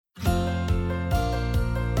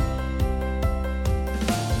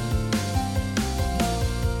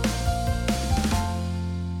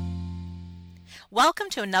Welcome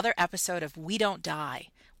to another episode of We Don't Die,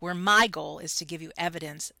 where my goal is to give you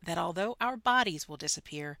evidence that although our bodies will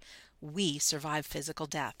disappear, we survive physical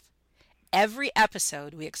death. Every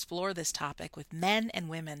episode, we explore this topic with men and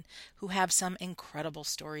women who have some incredible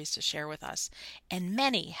stories to share with us, and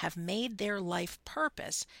many have made their life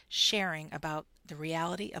purpose sharing about the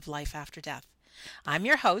reality of life after death. I'm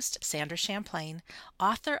your host, Sandra Champlain,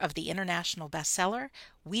 author of the international bestseller,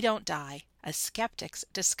 We Don't Die, A Skeptic's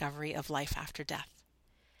Discovery of Life After Death.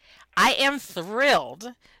 I am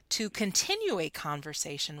thrilled to continue a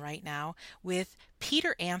conversation right now with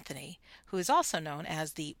Peter Anthony, who is also known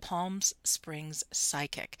as the Palm Springs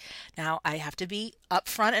Psychic. Now, I have to be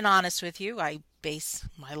upfront and honest with you. I base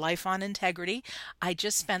my life on integrity. I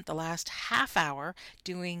just spent the last half hour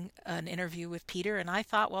doing an interview with Peter, and I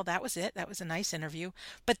thought, well, that was it. That was a nice interview.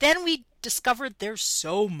 But then we discovered there's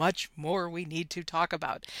so much more we need to talk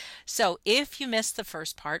about. So if you missed the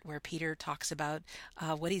first part where Peter talks about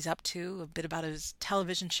what he's up to, a bit about his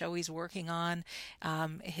television show he's working on,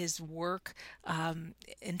 his work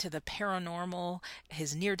into the paranormal,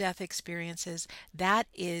 his near-death experiences, that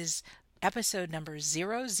is episode number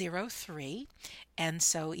 003. And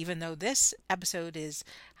so even though this episode is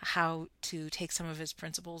how to take some of his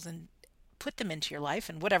principles and put them into your life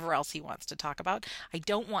and whatever else he wants to talk about, I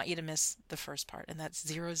don't want you to miss the first part, and that's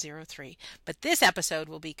 003. But this episode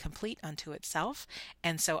will be complete unto itself.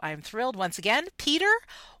 And so I'm thrilled once again. Peter,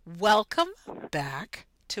 welcome back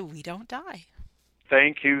to We Don't Die.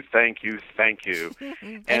 Thank you, thank you, thank you.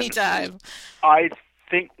 Anytime. And I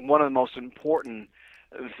think one of the most important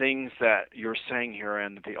things that you're saying here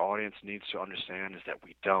and that the audience needs to understand is that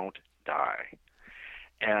we don't die.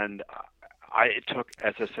 And it took,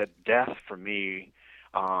 as I said, death for me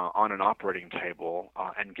on an operating table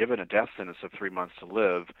and given a death sentence of 3 months to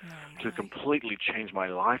live to completely change my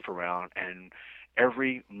life around. And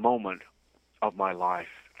every moment of my life,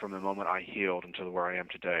 from the moment I healed until where I am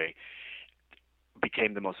today,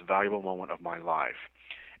 became the most valuable moment of my life.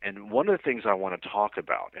 And one of the things I want to talk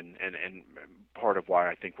about, and part of why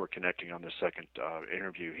I think we're connecting on the second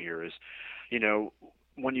interview here is, you know,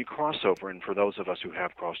 when you cross over, and for those of us who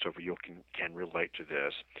have crossed over, you can relate to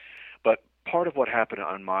this, but part of what happened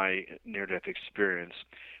on my near-death experience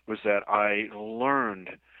was that I learned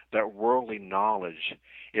that worldly knowledge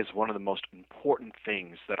is one of the most important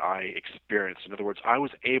things that I experienced. In other words, I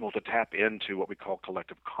was able to tap into what we call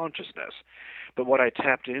collective consciousness. But what I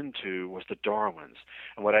tapped into was the Darwins,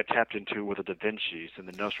 and what I tapped into were the Da Vinci's and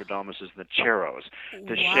the Nostradamuses and the Cheros,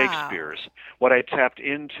 the Shakespeares. What I tapped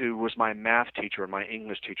into was my math teacher and my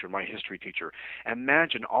English teacher and my history teacher.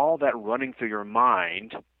 Imagine all that running through your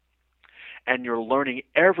mind, and you're learning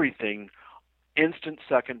everything instant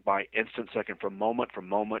second by instant second, from moment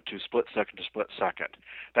to split second.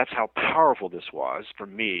 That's how powerful this was for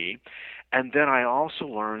me. And then I also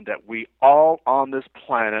learned that we all on this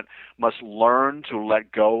planet must learn to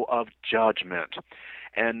let go of judgment.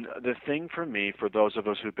 And the thing for me, for those of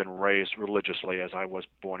us who've been raised religiously, as I was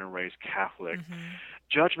born and raised Catholic,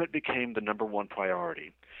 judgment became the number one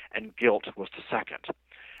priority, and guilt was the second.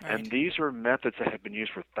 Right. And these are methods that have been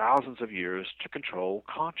used for thousands of years to control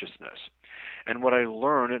consciousness. And what I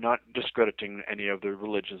learned, and not discrediting any of the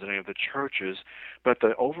religions, any of the churches, but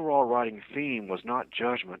the overall writing theme was not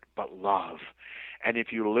judgment, but love. And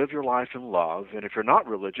if you live your life in love, and if you're not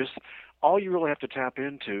religious, all you really have to tap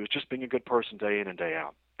into is just being a good person day in and day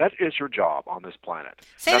out. That is your job on this planet.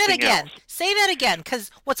 Say that again. Say that again, because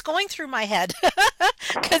what's going through my head,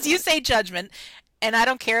 because you say judgment, and I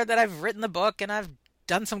don't care that I've written the book and I've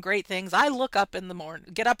done some great things. I look up in the morning,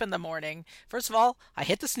 get up in the morning. First of all, I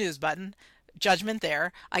hit the snooze button, judgment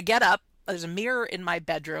there. I get up, there's a mirror in my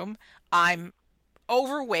bedroom. I'm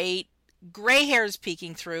overweight, gray hairs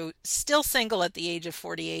peeking through, still single at the age of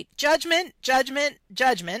 48. Judgment, judgment,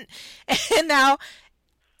 judgment. And now,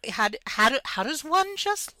 how does one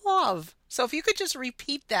just love? So if you could just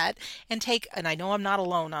repeat that and take, and I know I'm not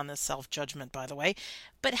alone on this self-judgment, by the way,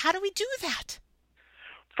 but how do we do that?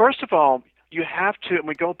 First of all, you have to, and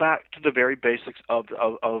we go back to the very basics of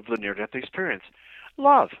the near-death experience.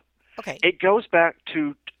 Love. Okay. It goes back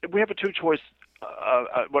to, we have a two-choice,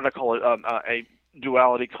 what I call it, a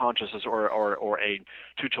duality consciousness or a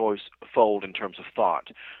two-choice fold in terms of thought.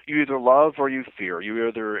 You either love or you fear. You're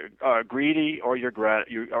either greedy or you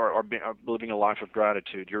are living a life of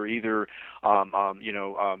gratitude. You're either,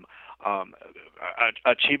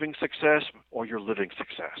 achieving success or you're living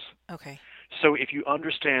success. Okay. So if you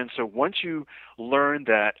understand, so once you learn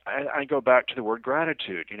that, I go back to the word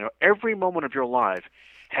gratitude. You know, every moment of your life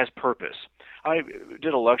has purpose. I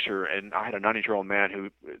did a lecture, and I had a 90-year-old man who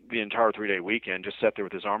the entire 3-day weekend just sat there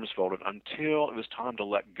with his arms folded until it was time to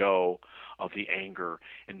let go of the anger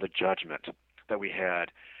and the judgment that we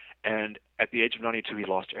had. And at the age of 92, he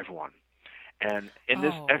lost everyone. And in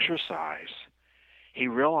this exercise, he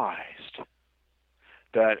realized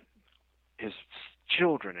that his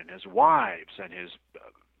children and his wives and his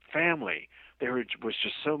family, there was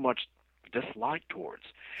just so much dislike towards.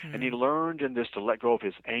 And he learned in this to let go of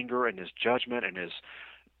his anger and his judgment and his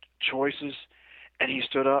choices. And he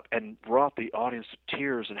stood up and brought the audience to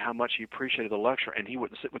tears and how much he appreciated the lecture. And he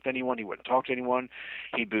wouldn't sit with anyone. He wouldn't talk to anyone.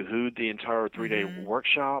 He boohooed the entire 3-day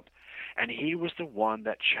workshop. And he was the one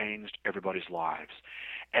that changed everybody's lives.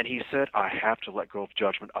 And he said, I have to let go of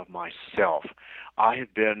judgment of myself. I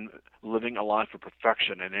have been living a life of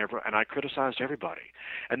perfection, and I criticized everybody.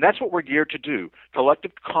 And that's what we're geared to do.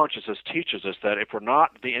 Collective consciousness teaches us that if we're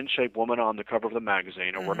not the in-shape woman on the cover of the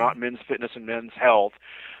magazine, or we're not men's fitness and men's health,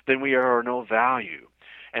 then we are of no value.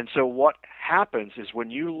 And so what happens is when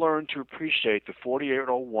you learn to appreciate the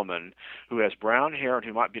 48-year-old woman who has brown hair and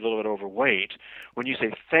who might be a little bit overweight, when you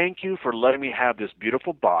say, thank you for letting me have this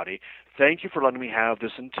beautiful body, thank you for letting me have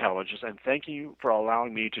this intelligence, and thank you for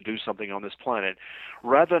allowing me to do something on this planet,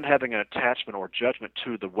 rather than having an attachment or judgment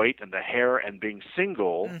to the weight and the hair and being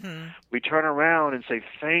single, we turn around and say,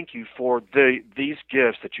 thank you for these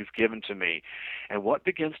gifts that you've given to me. And what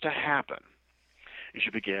begins to happen is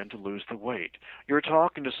you begin to lose the weight. You're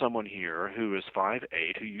talking to someone here who is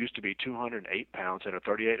 5'8", who used to be 208 pounds at a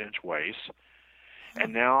 38-inch waist,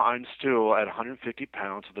 and now I'm still at 150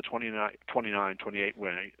 pounds with a 28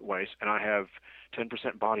 waist, and I have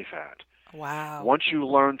 10% body fat. Wow. Once you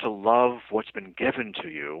learn to love what's been given to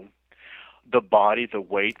you, the body, the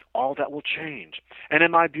weight, all that will change. And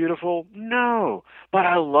am I beautiful? No. But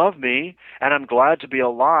I love me, and I'm glad to be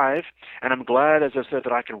alive, and I'm glad, as I said,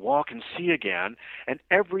 that I can walk and see again. And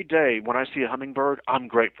every day when I see a hummingbird, I'm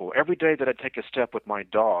grateful. Every day that I take a step with my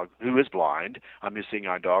dog, who is blind, I'm his seeing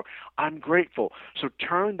eye dog, I'm grateful. So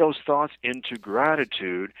turn those thoughts into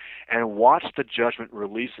gratitude and watch the judgment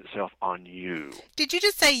release itself on you. Did you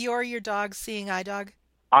just say you're your dog's seeing eye dog?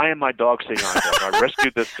 I am my dog seeing eye dog. I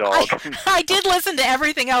rescued this dog. I did listen to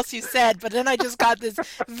everything else you said, but then I just got this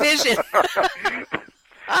vision.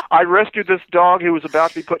 I rescued this dog who was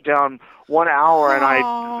about to be put down 1 hour, and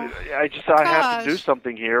I just said, I have to do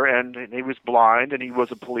something here. And he was blind, and he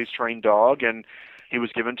was a police-trained dog, and he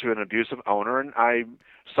was given to an abusive owner. And I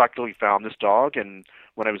psychically found this dog, and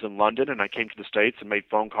when I was in London, and I came to the States and made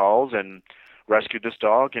phone calls and rescued this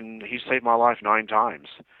dog, and he saved my life 9 times.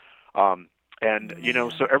 And, you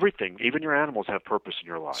know, so everything, even your animals have purpose in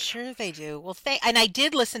your life. Sure they do. Well, and I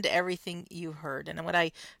did listen to everything you heard, and what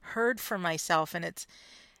I heard for myself, and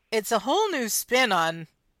it's a whole new spin on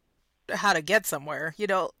how to get somewhere. You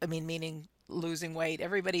know, I mean, meaning losing weight.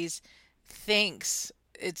 Everybody's thinks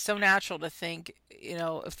it's so natural to think, you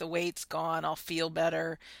know, if the weight's gone, I'll feel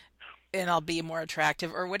better and I'll be more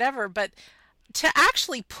attractive or whatever. But to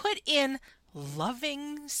actually put in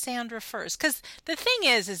loving Sandra first, because the thing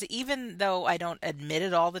is even though I don't admit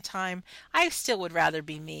it all the time, I still would rather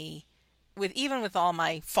be me, even with all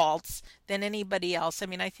my faults, than anybody else. I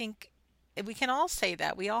mean, I think we can all say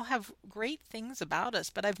that we all have great things about us,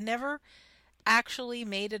 but I've never actually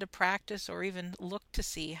made it a practice or even looked to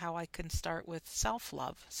see how I can start with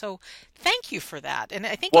self-love. So thank you for that. And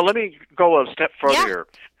I think let me go a step further here.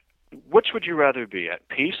 Yeah. Which would you rather be, at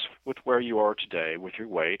peace with where you are today with your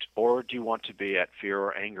weight, or do you want to be at fear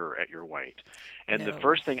or anger at your weight? And the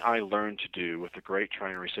first thing I learned to do with the great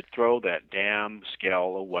trainer, he said, throw that damn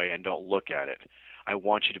scale away and don't look at it. I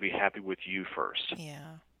want you to be happy with you first.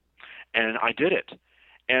 Yeah. And I did it.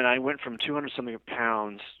 And I went from 200-something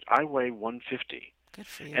pounds, I weigh 150. Good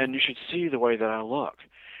for you. And you should see the way that I look.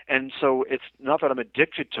 And so it's not that I'm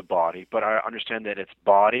addicted to body, but I understand that it's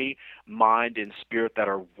body, mind, and spirit that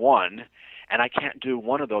are one, and I can't do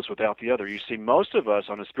one of those without the other. You see, most of us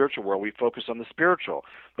on the spiritual world, we focus on the spiritual,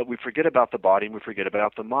 but we forget about the body and we forget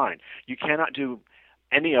about the mind. You cannot do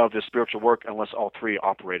any of the spiritual work unless all three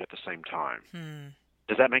operate at the same time.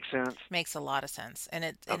 Does that make sense? Makes a lot of sense. And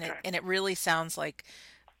it really sounds like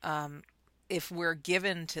if we're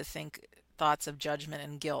given to think thoughts of judgment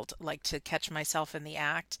and guilt, like to catch myself in the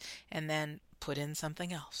act and then put in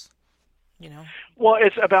something else, you know? Well,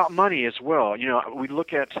 it's about money as well. You know, we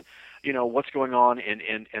look at, you know, what's going on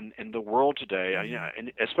in the world today, you know,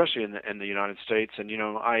 and especially in the United States. And, you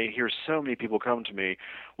know, I hear so many people come to me,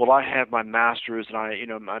 well, I have my master's and you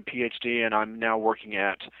know, my PhD, and I'm now working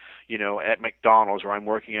at, you know, at McDonald's, or I'm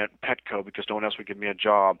working at Petco because no one else would give me a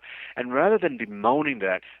job. And rather than bemoaning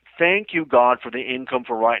that, thank you, God, for the income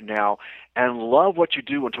for right now, and love what you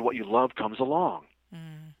do until what you love comes along.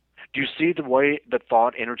 Do you see the way the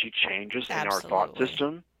thought energy changes in our thought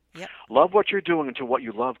system? Yep. Love what you're doing until what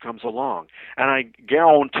you love comes along. And I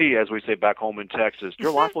guarantee, as we say back home in Texas,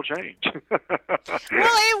 your life will change. Well,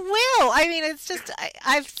 it will. I mean, it's just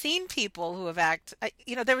I've seen people who have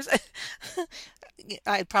there was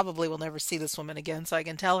I probably will never see this woman again, so I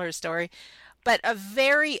can tell her story. But a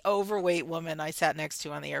very overweight woman I sat next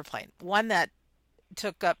to on the airplane, one that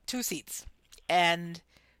took up two seats, and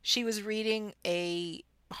she was reading a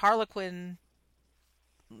Harlequin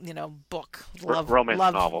book, Romance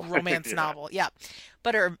love novel. romance Yeah. novel. Yeah.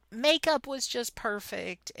 But her makeup was just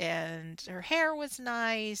perfect and her hair was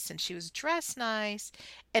nice and she was dressed nice.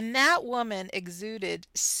 And that woman exuded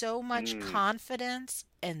so much Mm. confidence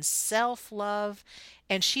and self-love.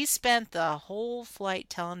 And she spent the whole flight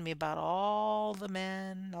telling me about all the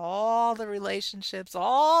men, all the relationships,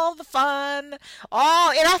 all the fun, and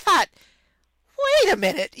I thought, wait a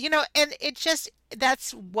minute, and it just,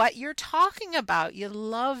 that's what you're talking about. You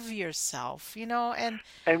love yourself, and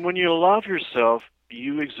And when you love yourself,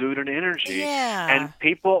 you exude an energy, yeah, and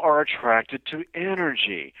people are attracted to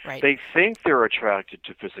energy. right. They think they're attracted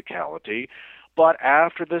to physicality, but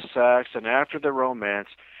after the sex and after the romance,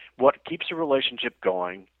 what keeps a relationship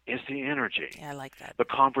going is the energy, Yeah, I like that. the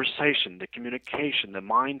conversation, the communication, the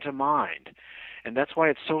mind to mind. And that's why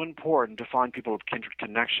it's so important to find people with kindred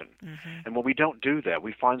connection. Hmm. And when we don't do that,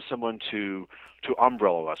 we find someone to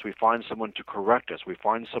umbrella us, we find someone to correct us, we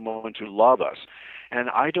find someone to love us. And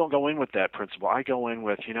I don't go in with that principle. I go in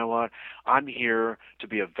with, you know what, I'm here to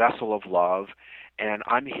be a vessel of love, and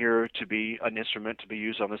I'm here to be an instrument to be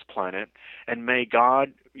used on this planet, and may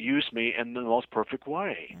God use me in the most perfect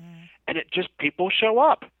way. Mm, And it just, people show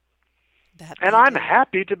up. that And they I'm do.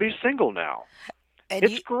 happy to be single now. And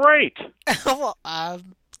It's you, great. well,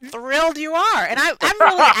 I'm thrilled you are. And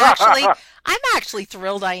I'm actually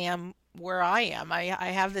thrilled I am where I am. I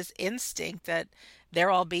have this instinct that there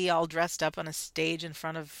I'll be all dressed up on a stage in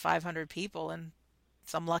front of 500 people, and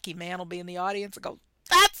some lucky man will be in the audience and go,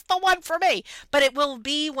 that's the one for me. But it will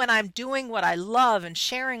be when I'm doing what I love and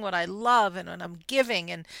sharing what I love and when I'm giving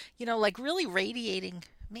and, like really radiating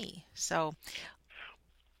me. So,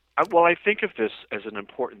 Well, I think of this as an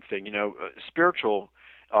important thing. Spiritual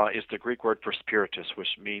is the Greek word for spiritus,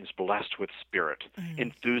 which means blessed with spirit, mm,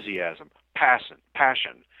 enthusiasm, passion.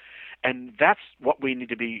 And that's what we need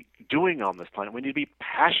to be doing on this planet. We need to be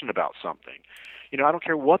passionate about something. I don't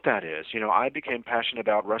care what that is. I became passionate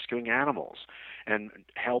about rescuing animals and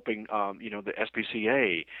helping, the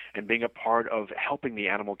SPCA and being a part of helping the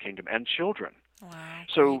animal kingdom and children. wow,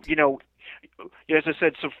 So, great. as I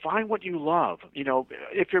said, so find what you love.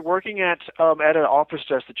 If you're working at an office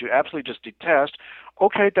desk that you absolutely just detest,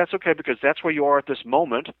 okay, that's okay because that's where you are at this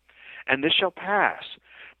moment, and this shall pass.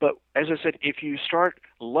 But as I said, if you start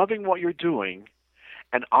loving what you're doing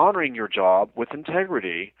and honoring your job with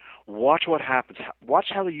integrity, watch what happens. Watch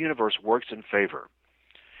how the universe works in favor.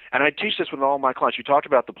 And I teach this with all my clients. You talked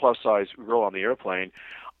about the plus size girl on the airplane.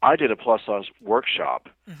 I did a plus size workshop,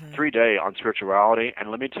 Hmm. 3 day on spirituality, and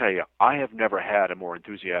let me tell you, I have never had a more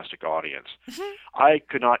enthusiastic audience. Hmm. I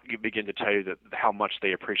could not begin to tell you how much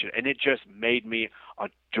they appreciate it, and it just made me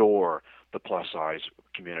adore the plus size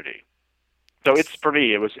community. So it's for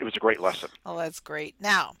me, it was a great lesson. Oh, that's great.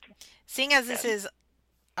 Now, seeing as this And is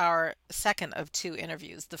our second of two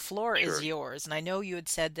interviews, the floor is sure. yours. And I know you had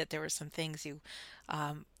said that there were some things you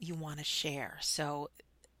want to share. So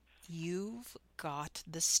you've got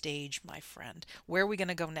the stage, my friend. Where are we going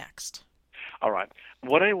to go next? All right.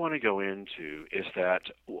 What I want to go into is that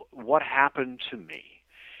what happened to me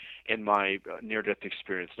in my near-death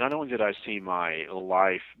experience. Not only did I see my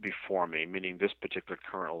life before me, meaning this particular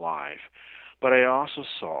current life, but I also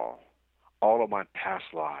saw all of my past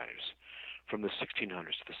lives from the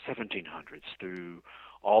 1600s to the 1700s through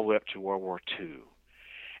all the way up to World War II.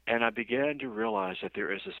 And I began to realize that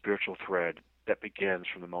there is a spiritual thread that begins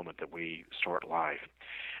from the moment that we start life,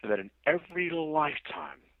 and that in every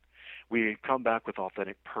lifetime we come back with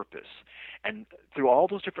authentic purpose. And through all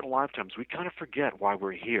those different lifetimes, we kind of forget why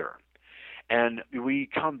we're here. And we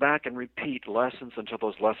come back and repeat lessons until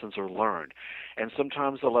those lessons are learned. And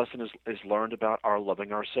sometimes the lesson is learned about our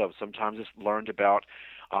loving ourselves. Sometimes it's learned about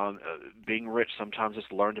being rich. Sometimes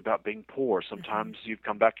it's learned about being poor. Hmm. Sometimes you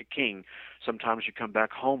come back a king. Sometimes you come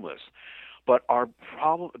back homeless. But our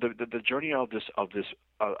problem, the journey of this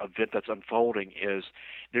event that's unfolding is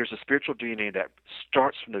there's a spiritual DNA that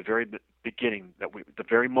starts from the very beginning, the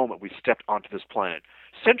very moment we stepped onto this planet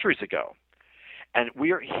centuries ago, and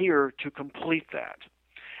we are here to complete that.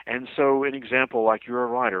 And so an example, like you're a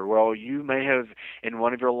writer, well, you may have in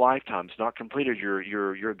one of your lifetimes not completed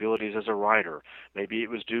your abilities as a writer. Maybe it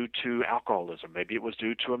was due to alcoholism. Maybe it was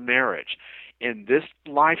due to a marriage. In this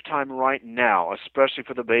lifetime right now, especially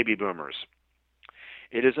for the baby boomers,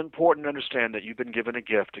 it is important to understand that you've been given a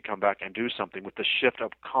gift to come back and do something with the shift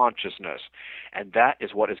of consciousness. And that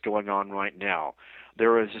is what is going on right now.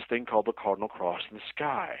 There is this thing called the cardinal cross in the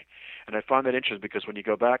sky. And I find that interesting because when you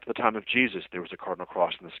go back to the time of Jesus, there was a cardinal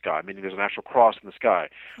cross in the sky, meaning there's an actual cross in the sky.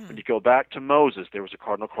 When you go back to Moses, there was a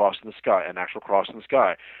cardinal cross in the sky, an actual cross in the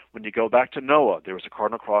sky. When you go back to Noah, there was a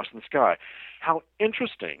cardinal cross in the sky. How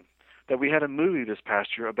interesting that we had a movie this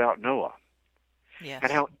past year about Noah. Yes.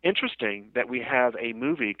 And how interesting that we have a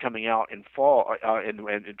movie coming out in fall,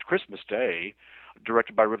 in Christmas Day,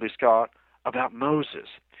 directed by Ridley Scott, about Moses.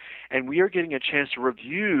 And we are getting a chance to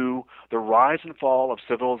review the rise and fall of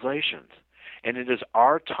civilizations. And it is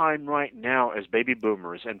our time right now as baby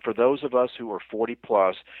boomers, and for those of us who are 40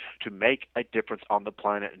 plus, to make a difference on the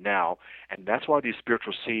planet now. And that's why these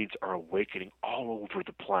spiritual seeds are awakening all over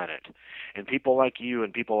the planet. And people like you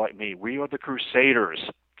and people like me, we are the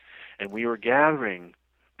crusaders. And we are gathering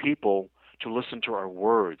people to listen to our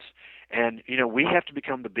words. And, we have to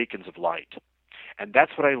become the beacons of light. And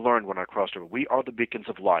that's what I learned when I crossed over. We are the beacons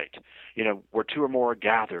of light. Where two or more are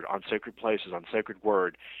gathered on sacred places, on sacred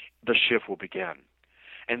word, the shift will begin.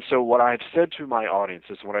 And so what I've said to my audience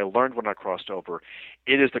is what I learned when I crossed over,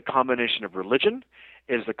 it is the combination of religion,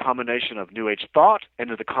 it is the combination of New Age thought, and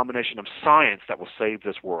it is the combination of science that will save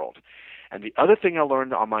this world. And the other thing I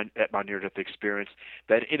learned at my near-death experience,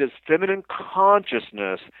 that it is feminine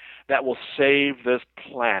consciousness that will save this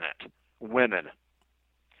planet. Women,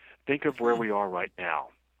 think of where we are right now.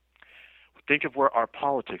 Think of where our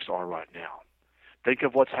politics are right now. Think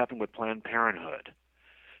of what's happened with Planned Parenthood.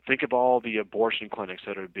 Think of all the abortion clinics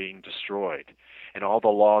that are being destroyed and all the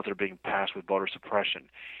laws that are being passed with voter suppression.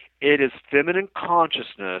 It is feminine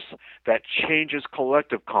consciousness that changes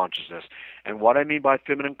collective consciousness. And what I mean by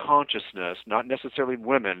feminine consciousness, not necessarily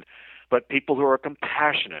women, but people who are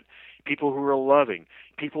compassionate, people who are loving,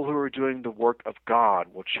 people who are doing the work of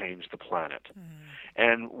God will change the planet.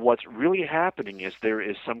 And what's really happening is there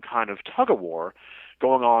is some kind of tug-of-war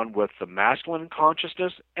going on with the masculine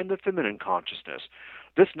consciousness and the feminine consciousness.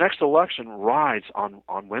 This next election rides on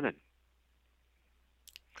women.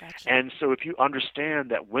 Gotcha. And so if you understand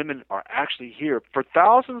that women are actually here, for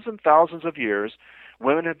thousands and thousands of years,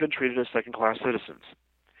 women have been treated as second-class citizens.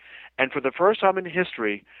 And for the first time in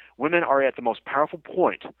history, women are at the most powerful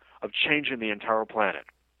point of changing the entire planet.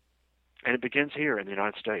 And it begins here in the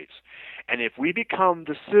United States. And if we become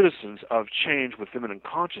the citizens of change with feminine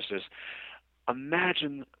consciousness,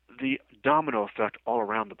 imagine the domino effect all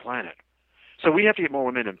around the planet. So we have to get more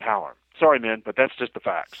women in power. Sorry, men, but that's just the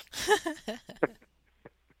facts.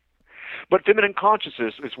 But feminine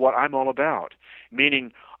consciousness is what I'm all about,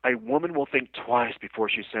 meaning a woman will think twice before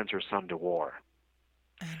she sends her son to war.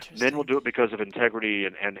 Men will do it because of integrity,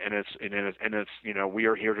 and it's we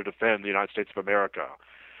are here to defend the United States of America.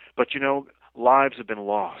 But lives have been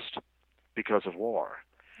lost because of war.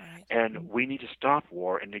 Right. And we need to stop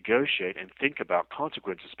war and negotiate and think about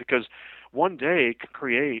consequences, because one day it could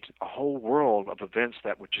create a whole world of events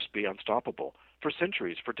that would just be unstoppable for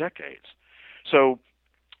centuries, for decades. So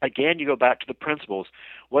again, you go back to the principles.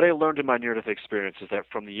 What I learned in my near-death experience is that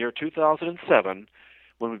from the year 2007,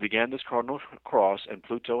 when we began this cardinal cross and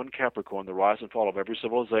Pluto and Capricorn, the rise and fall of every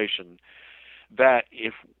civilization, that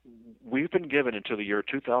if we've been given until the year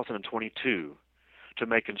 2022 to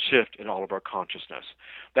make a shift in all of our consciousness.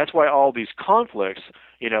 That's why all these conflicts,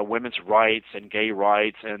 women's rights and gay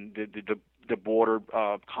rights and the border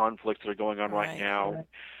conflicts that are going on right now,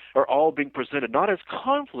 are all being presented not as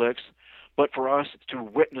conflicts, but for us to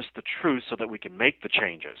witness the truth so that we can make the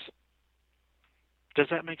changes. Does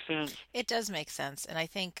that make sense? It does make sense. And I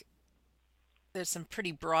think there's some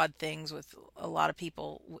pretty broad things with a lot of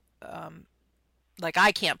people. Like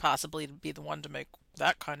I can't possibly be the one to make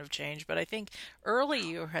that kind of change, but I think early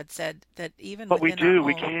you had said that even but within we do, our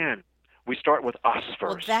we own, can. We start with us first.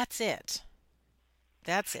 Well, that's it.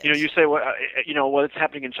 That's it. You say, well, what's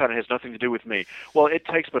happening in China has nothing to do with me. Well, it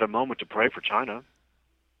takes but a moment to pray for China.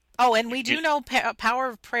 Oh, and we do know power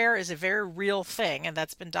of prayer is a very real thing, and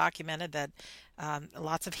that's been documented that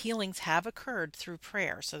lots of healings have occurred through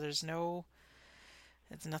prayer. So it's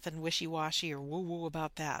nothing wishy-washy or woo-woo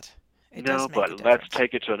about that. No, but let's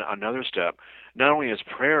take it to another step. Not only is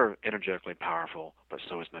prayer energetically powerful, but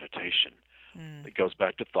so is meditation. It goes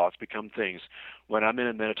back to thoughts become things. When I'm in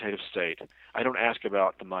a meditative state, I don't ask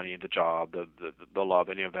about the money, the job, the love,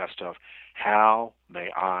 any of that stuff. How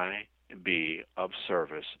may I be of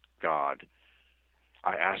service, God?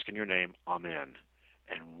 I ask in your name, amen,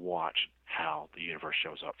 and watch how the universe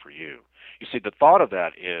shows up for you. You see, the thought of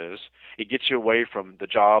that is it gets you away from the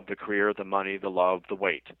job, the career, the money, the love, the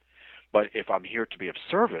weight. But if I'm here to be of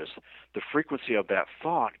service, the frequency of that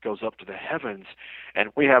thought goes up to the heavens. And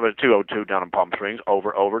we have a 202 down in Palm Springs,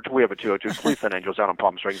 over. We have a 202 Cleveland Angels down in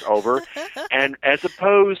Palm Springs, over. And as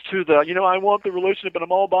opposed to the, I want the relationship and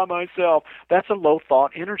I'm all by myself, that's a low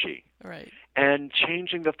thought energy. Right. And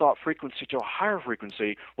changing the thought frequency to a higher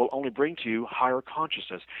frequency will only bring to you higher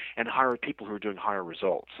consciousness and higher people who are doing higher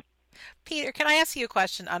results. Peter, can I ask you a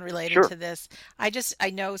question unrelated Sure. to this? I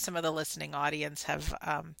know some of the listening audience have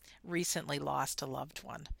recently lost a loved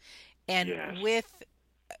one. And Yes. with,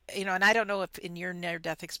 and I don't know if in your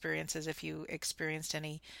near-death experiences, if you experienced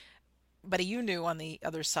anybody you knew on the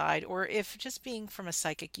other side, or if just being from a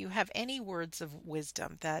psychic, you have any words of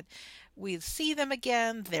wisdom that we see them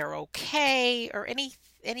again, they're okay, or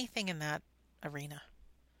anything in that arena?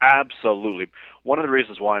 Absolutely. One of the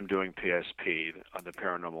reasons why I'm doing PSP, the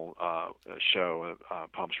paranormal show,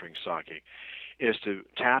 Palm Springs Psychic, is to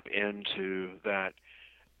tap into that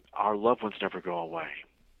our loved ones never go away.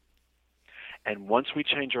 And once we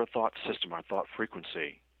change our thought system, our thought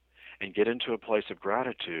frequency, and get into a place of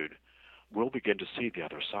gratitude, we'll begin to see the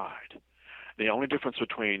other side. The only difference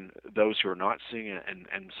between those who are not seeing it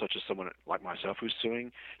and such as someone like myself who's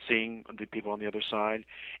seeing the people on the other side,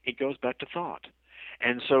 it goes back to thought.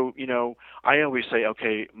 And so, I always say,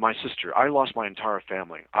 okay, my sister, I lost my entire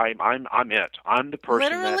family. I'm it. I'm the person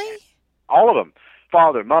Literally? that all of them,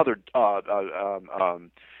 father, mother,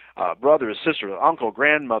 brother, sister, uncle,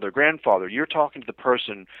 grandmother, grandfather. You're talking to the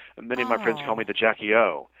person. Many of my friends call me the Jackie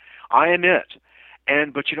O. I am it.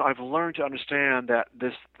 But I've learned to understand that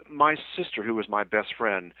my sister, who was my best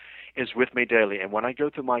friend, is with me daily. And when I go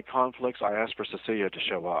through my conflicts, I ask for Cecilia to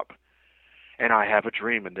show up. And I have a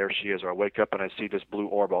dream, and there she is. Or I wake up and I see this blue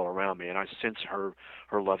orb all around me, and I sense her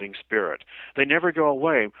loving spirit. They never go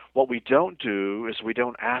away. What we don't do is we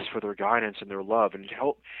don't ask for their guidance and their love and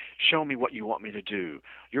help show me what you want me to do.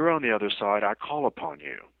 You're on the other side. I call upon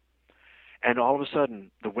you. And all of a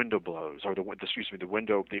sudden, the window blows, or the wind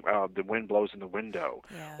blows in the window,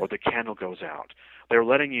 Yeah. or the candle goes out. They're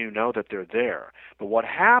letting you know that they're there. But what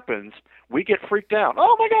happens? We get freaked out.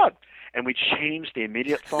 Oh my God! And we change the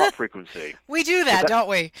immediate thought frequency. We do that, don't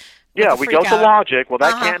we? Yeah, we go to logic. Well,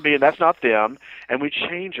 that Uh-huh. can't be, and that's not them, and we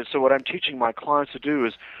change it. So what I'm teaching my clients to do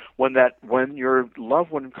is, when your loved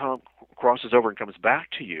one crosses over and comes back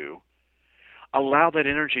to you, allow that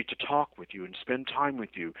energy to talk with you and spend time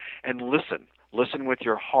with you and listen. Listen with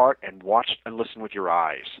your heart and watch and listen with your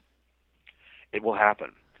eyes. It will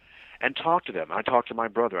happen. And talk to them. I talk to my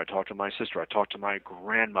brother. I talk to my sister. I talk to my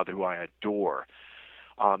grandmother, who I adore.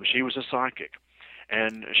 She was a psychic.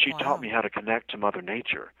 And she taught me how to connect to Mother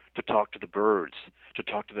Nature, to talk to the birds, to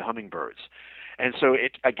talk to the hummingbirds. And so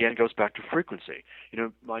it, again, goes back to frequency.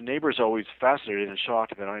 My neighbor's always fascinated and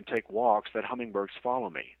shocked that I take walks that hummingbirds follow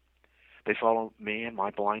me. They follow me and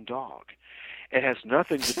my blind dog. It has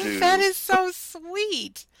nothing to do... That is so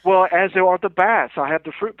sweet. Well, as there are the bats. I have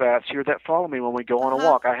the fruit bats here that follow me when we go on a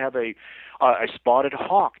walk. I have a spotted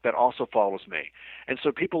hawk that also follows me. And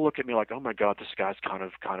so people look at me like, oh, my God, this guy's kind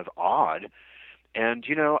of odd. And,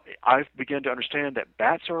 I've begun to understand that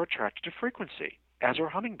bats are attracted to frequency, as are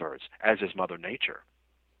hummingbirds, as is Mother Nature.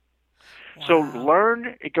 Wow.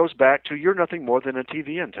 So it goes back to you're nothing more than a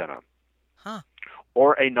TV antenna. Huh.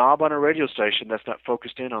 Or a knob on a radio station that's not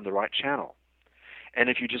focused in on the right channel. And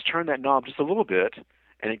if you just turn that knob just a little bit,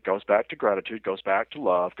 and it goes back to gratitude, goes back to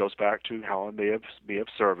love, goes back to how I may be of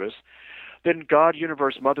service, then God,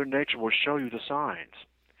 universe, Mother Nature will show you the signs.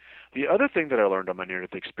 The other thing that I learned on my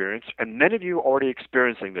near-death experience, and many of you are already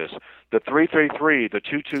experiencing this, the 333, the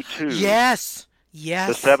 222, Yes.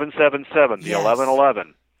 the 777, the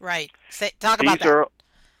 1111. Right. Talk about that. These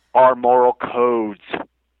are moral codes.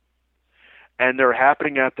 And they're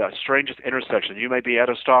happening at the strangest intersection. You may be at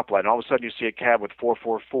a stoplight, and all of a sudden you see a cab with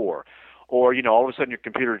 444. Or, all of a sudden your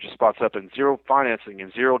computer just spots up and zero financing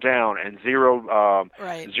and zero down and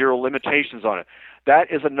zero limitations on it.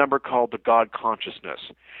 That is a number called the God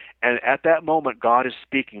consciousness. And at that moment, God is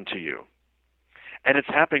speaking to you. And it's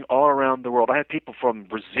happening all around the world. I have people from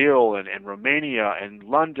Brazil and Romania and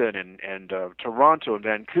London and Toronto and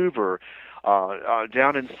Vancouver,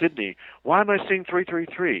 down in Sydney. Why am I seeing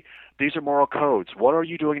 333? These are moral codes. What are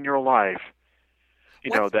you doing in your life,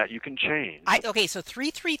 that you can change? Okay, so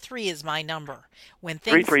 333 is my number. When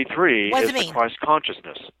 333 is the Christ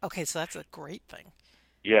consciousness. Okay, so that's a great thing.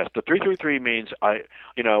 Yes, the 333 means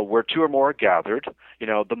where two or more are gathered.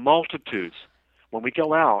 The multitudes. When we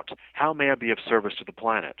go out, how may I be of service to the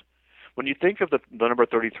planet? When you think of the number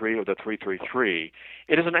 33 or the 333,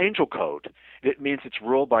 it is an angel code. It means it's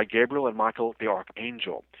ruled by Gabriel and Michael, the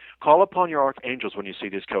archangel. Call upon your archangels when you see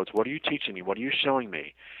these codes. What are you teaching me? What are you showing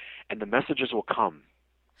me? And the messages will come.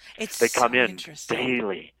 It's They so come in interesting.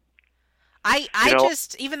 daily. You I know,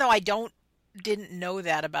 just, even though I didn't know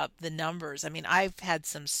that about the numbers. I mean, I've had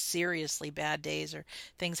some seriously bad days or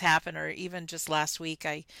things happen, or even just last week,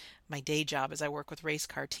 my day job is I work with race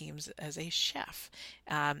car teams as a chef,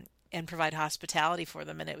 and provide hospitality for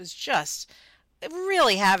them, and it was just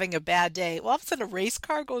really having a bad day. Well, all of a sudden, a race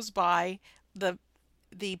car goes by the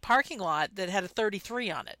the parking lot that had a 33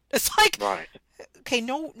 on it. It's like, right. okay,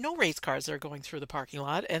 no race cars are going through the parking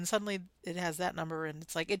lot, and suddenly it has that number, and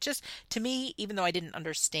it's like, it just, to me, even though I didn't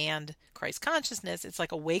understand Christ consciousness, it's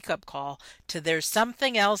like a wake up call to there's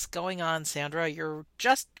something else going on, Sandra. You're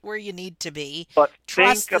just where you need to be. But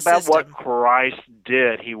Trust think the about what system. Christ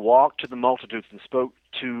did. He walked to the multitudes and spoke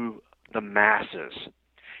to the masses.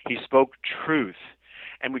 He spoke truth.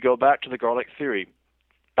 And we go back to the garlic theory.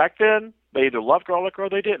 Back then, they either loved garlic or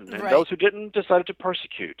they didn't. And Right. those who didn't decided to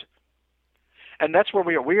persecute. And that's where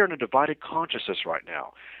we are. We are in a divided consciousness right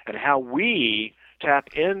now. And how we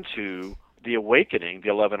tap into the awakening, the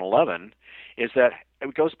 1111, is that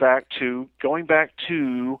it goes back to going back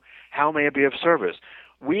to how may I be of service.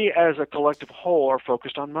 We as a collective whole are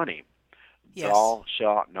focused on money. Yes. Thou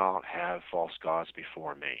shalt not have false gods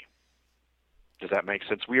before me. Does that make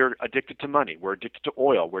sense? We are addicted to money. We're addicted to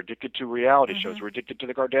oil. We're addicted to reality shows. We're addicted to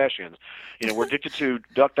the Kardashians. We're addicted to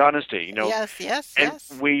Duck Dynasty. Yes, yes, And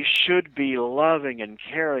yes. we should be loving and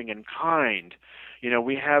caring and kind.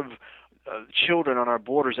 We have children on our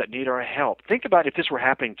borders that need our help. Think about if this were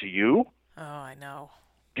happening to you. Oh, I know.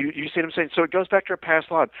 Do you see what I'm saying? So it goes back to our past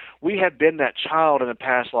life. We have been that child in a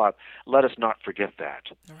past life. Let us not forget that.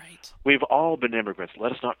 Right. We've all been immigrants.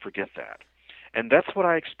 Let us not forget that. And that's what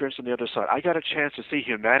I experienced on the other side. I got a chance to see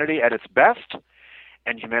humanity at its best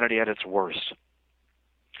and humanity at its worst.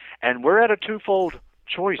 And we're at a twofold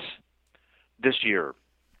choice this year.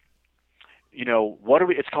 What are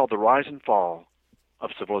we? It's called the rise and fall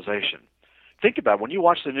of civilization. Think about it. When you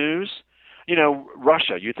watch the news,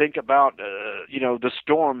 Russia. You think about the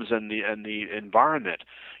storms and the environment.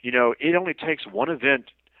 It only takes one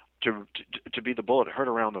event to be the bullet heard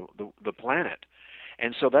around the planet.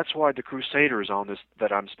 And so that's why the Crusaders on this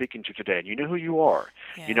that I'm speaking to today, and you know who you are.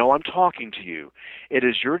 Yeah. You know I'm talking to you. It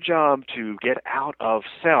is your job to get out of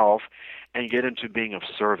self and get into being of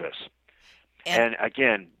service. And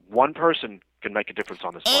again, one person can make a difference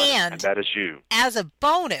on this planet, and that is you. As a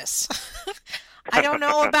bonus, I don't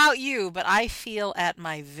know about you, but I feel at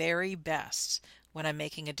my very best when I'm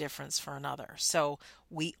making a difference for another. So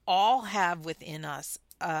we all have within us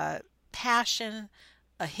a passion,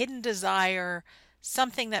 a hidden desire,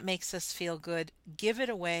 something that makes us feel good. Give it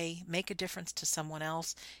away, make a difference to someone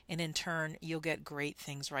else, and in turn, you'll get great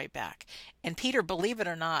things right back. And Peter, believe it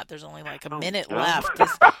or not, there's only like a minute left.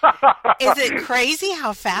 Is it crazy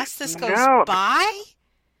how fast this goes by?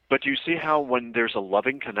 But you see how when there's a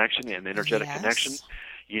loving connection and energetic connection,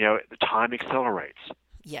 the time accelerates.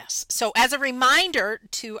 Yes. So as a reminder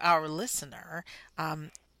to our listener,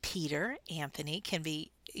 Peter Anthony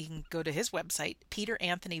you can go to his website,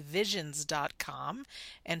 peteranthonyvisions.com,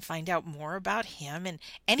 and find out more about him and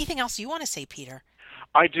anything else you want to say, Peter.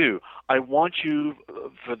 I do. I want you,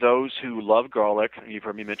 for those who love garlic, you've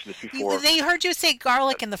heard me mention this before. They heard you say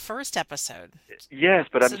garlic in the first episode. Yes,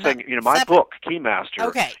 but I'm saying, my book,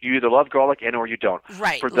 Keymaster, you either love garlic or you don't.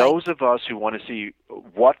 Right. For those of us who want to see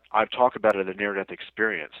what I've talked about in the near-death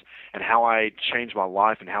experience and how I changed my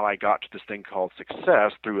life and how I got to this thing called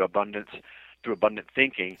success through abundant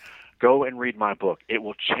thinking, go and read my book. It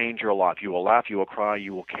will change your life. You will laugh, you will cry,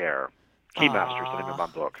 you will care. Keymaster is the name of my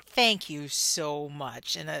book. Thank you so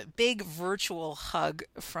much. And a big virtual hug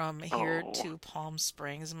from here to Palm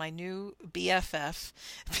Springs, my new BFF,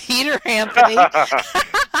 Peter Anthony.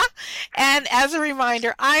 And as a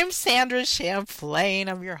reminder, I'm Sandra Champlain.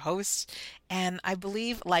 I'm your host. And I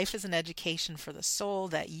believe life is an education for the soul,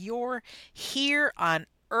 that you're here on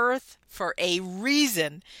earth for a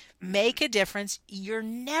reason. Make a difference. You're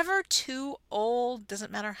never too old,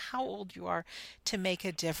 doesn't matter how old you are, to make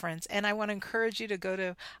a difference. And I want to encourage you to go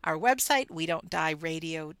to our website,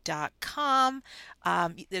 WeDon'tDieRadio.com.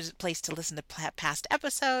 There's a place to listen to past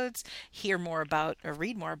episodes, hear more about or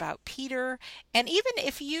read more about Peter. And even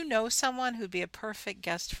if you know someone who'd be a perfect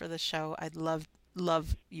guest for the show, I'd love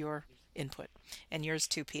your input, and yours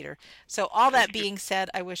too, Peter. So all that being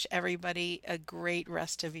said, I wish everybody a great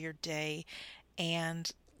rest of your day,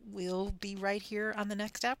 and we'll be right here on the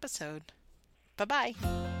next episode. Bye-bye.